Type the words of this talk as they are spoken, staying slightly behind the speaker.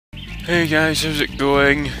Hey guys, how's it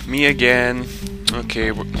going? Me again.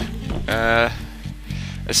 Okay, this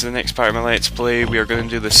is the next part of my Let's Play. We are going to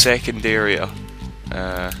do the second area.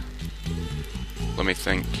 Let me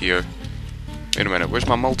think here. Wait a minute, where's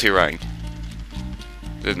my multi-rang?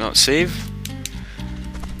 Did it not save?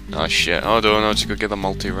 Oh shit, oh no, I'll just go get the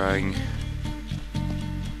multi-rang.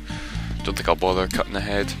 Don't think I'll bother cutting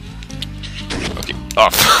ahead. Okay, oh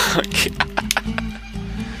fuck.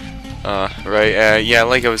 Right, yeah,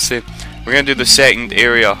 like I was saying, we're gonna do the second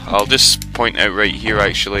area. I'll just point out right here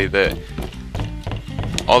actually that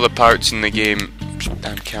all the parts in the game,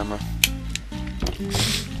 damn camera,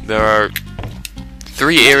 there are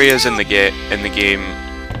 3 areas in the game.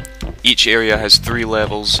 Each area has 3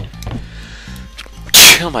 levels.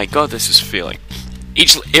 Oh my god, this is failing.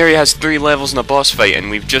 Each area has 3 levels in a boss fight,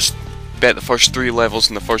 and we've just bet the first 3 levels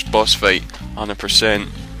in the first boss fight 100%.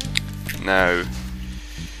 Now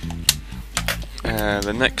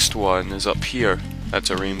the next one is up here. That's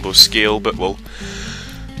a rainbow scale, but we'll...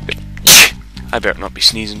 I better not be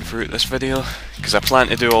sneezing throughout this video, because I plan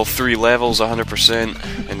to do all 3 levels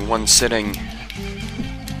 100% in one sitting.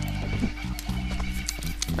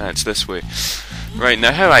 That's this way. Right,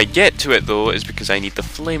 now how I get to it though is because I need the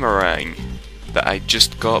flamerang that I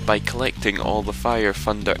just got by collecting all the fire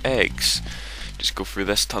thunder eggs. Just go through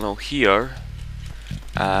this tunnel here,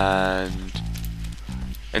 and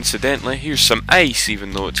incidentally, here's some ice,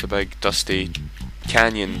 even though it's a big dusty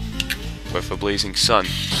canyon with a blazing sun.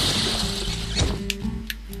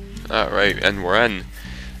 Alright, and we're in.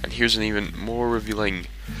 And here's an even more revealing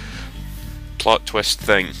plot twist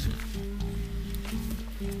thing.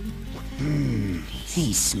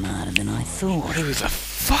 He's smarter than I thought. Who the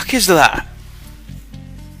fuck is that?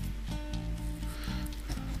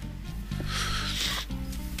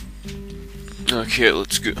 Okay,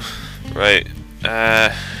 let's go. Right.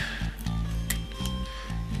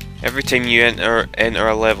 Every time you enter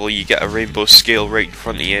a level, you get a rainbow scale right in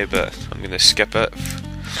front of you, but I'm gonna skip it.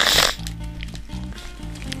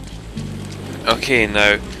 Okay,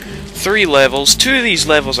 now 3 levels. 2 of these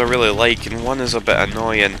levels I really like, and one is a bit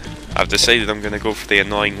annoying. I've decided I'm gonna go for the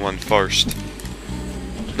annoying one first.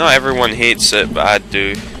 Not everyone hates it, but I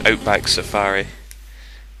do. Outback Safari.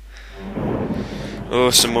 Oh,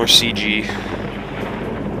 some more CG.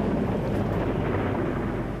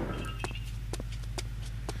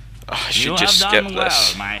 I should just skip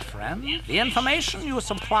this. Well, my friend. The information you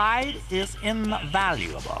supplied is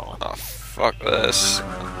invaluable. Oh, fuck this.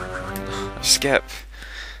 Skip.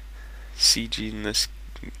 CG in this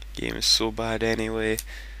game is so bad anyway.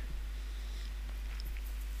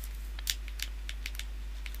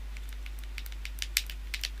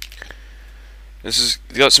 This is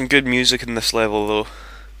got some good music in this level though.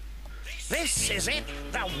 This is it,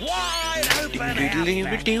 the wide open Outback.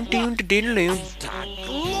 What a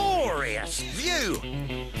glorious view!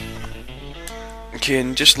 Okay,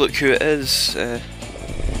 and just look who it is.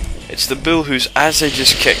 It's the bull whose ass I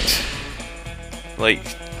just kicked like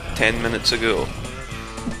 10 minutes ago,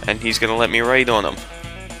 and he's gonna let me ride on him.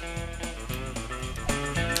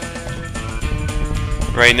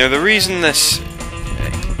 Right, now the reason this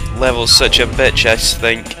level's such a bitch, I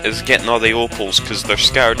think, is getting all the opals, because they're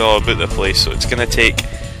scattered all about the place, so it's gonna take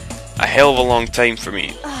a hell of a long time for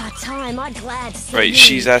me. Time, I'm glad to see right, you.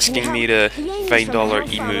 she's asking me to find all her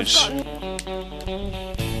emus.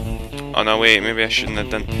 Oh no, wait, maybe I shouldn't have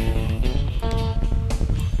done...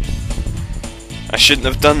 I shouldn't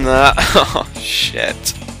have done that. Oh,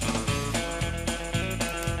 shit.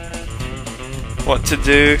 What to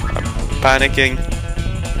do? I'm panicking.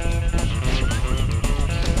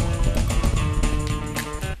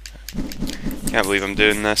 Can't believe I'm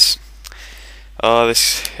doing this. Oh,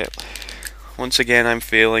 this... Once again, I'm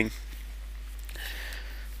failing.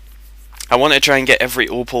 I want to try and get every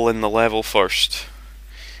opal in the level first.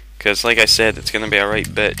 Because, like I said, it's going to be a right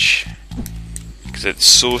bitch. Because it's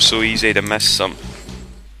so easy to miss some.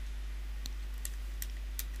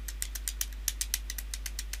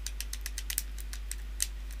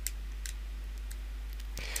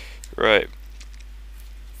 Right.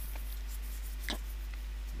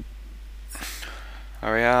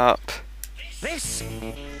 Hurry up.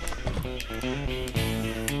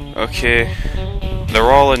 Okay. They're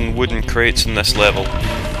all in wooden crates in this level.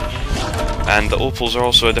 And the opals are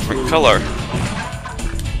also a different colour.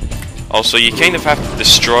 Also, you kind of have to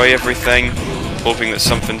destroy everything, hoping that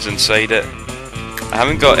something's inside it. I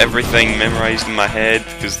haven't got everything memorised in my head,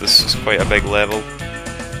 because this is quite a big level.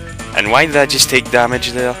 And why did I just take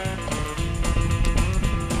damage there?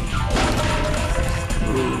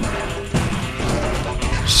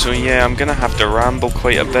 So yeah, I'm gonna have to ramble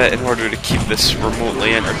quite a bit in order to keep this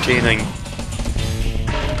remotely entertaining.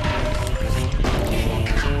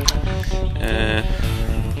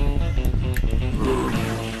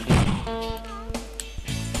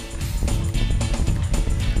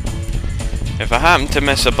 If I happen to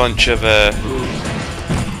miss a bunch of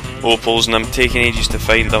opals and I'm taking ages to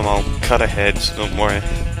find them, I'll cut ahead, so don't worry.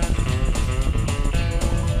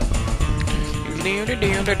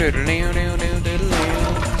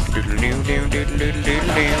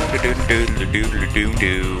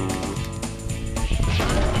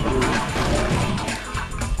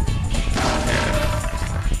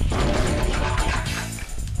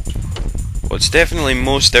 What's definitely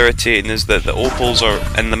most irritating is that the opals are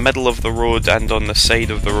in the middle of the road and on the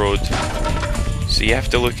side of the road. So you have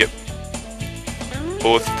to look at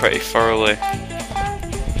both pretty thoroughly.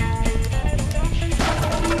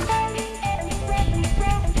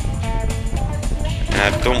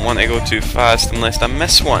 And I don't want to go too fast unless I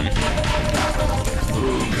miss one.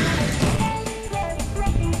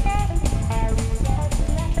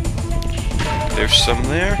 There's some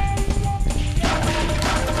there.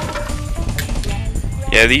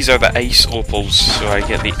 Yeah, these are the ice opals, so I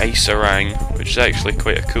get the ice orang, which is actually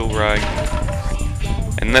quite a cool rang.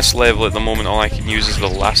 In this level at the moment all I can use is the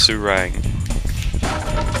lasso rang.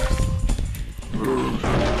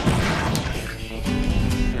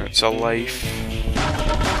 It's a life.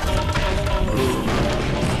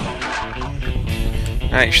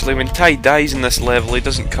 Actually, when Ty dies in this level he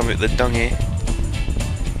doesn't come out the dungy.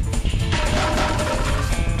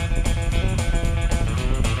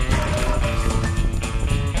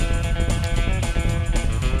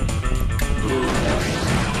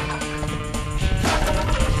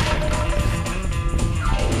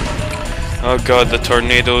 Oh god, the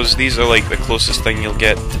tornadoes, these are like the closest thing you'll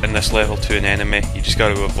get in this level to an enemy. You just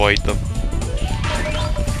gotta avoid them.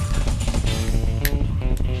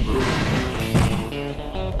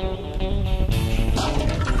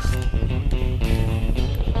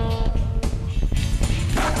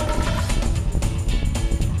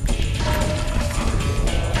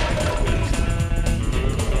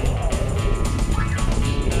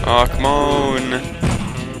 Oh, come on!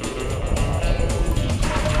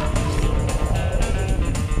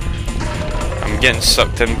 Getting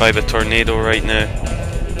sucked in by the tornado right now.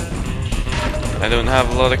 I don't have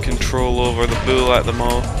a lot of control over the bull at the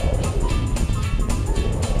moment.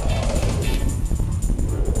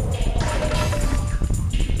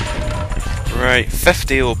 Right,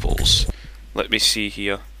 50 opals. Let me see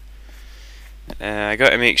here. I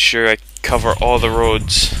gotta make sure I cover all the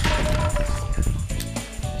roads.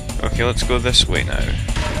 Okay, let's go this way now.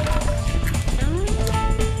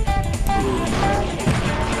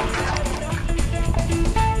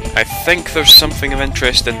 I think there's something of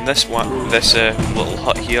interest in this one, this little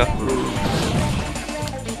hut here.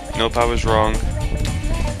 Nope, I was wrong.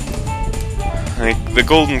 The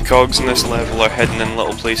golden cogs in this level are hidden in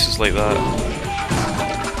little places like that.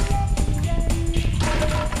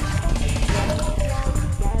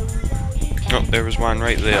 Oh, there was one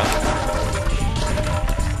right there.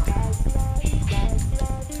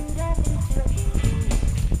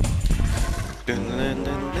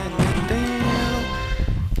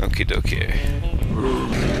 Okie dokie.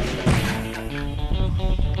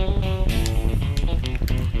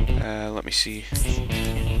 Let me see.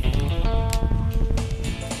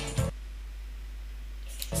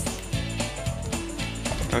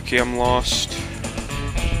 Okay, I'm lost.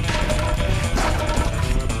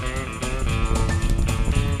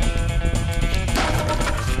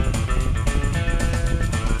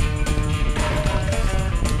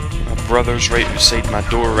 My brother's right beside my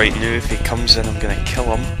door right now. If he comes in, I'm gonna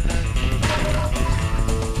kill him.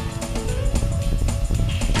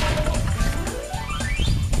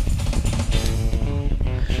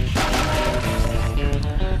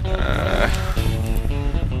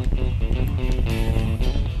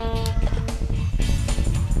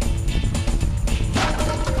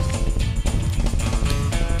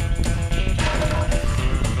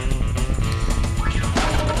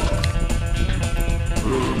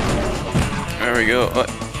 There we go.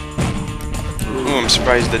 Oh, I'm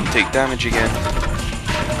surprised it didn't take damage again.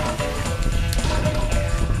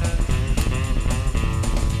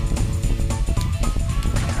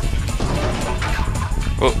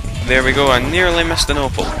 Oh, there we go. I nearly missed an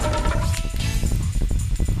opal.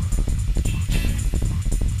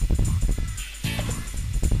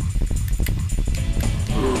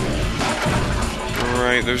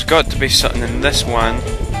 Right, there's got to be something in this one.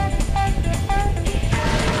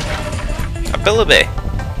 Ability.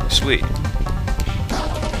 Sweet.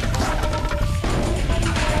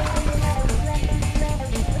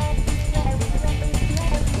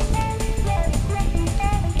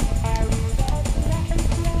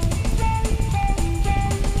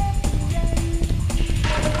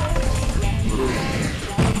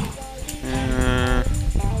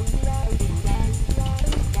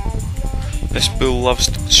 This bull loves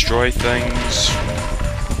to destroy things.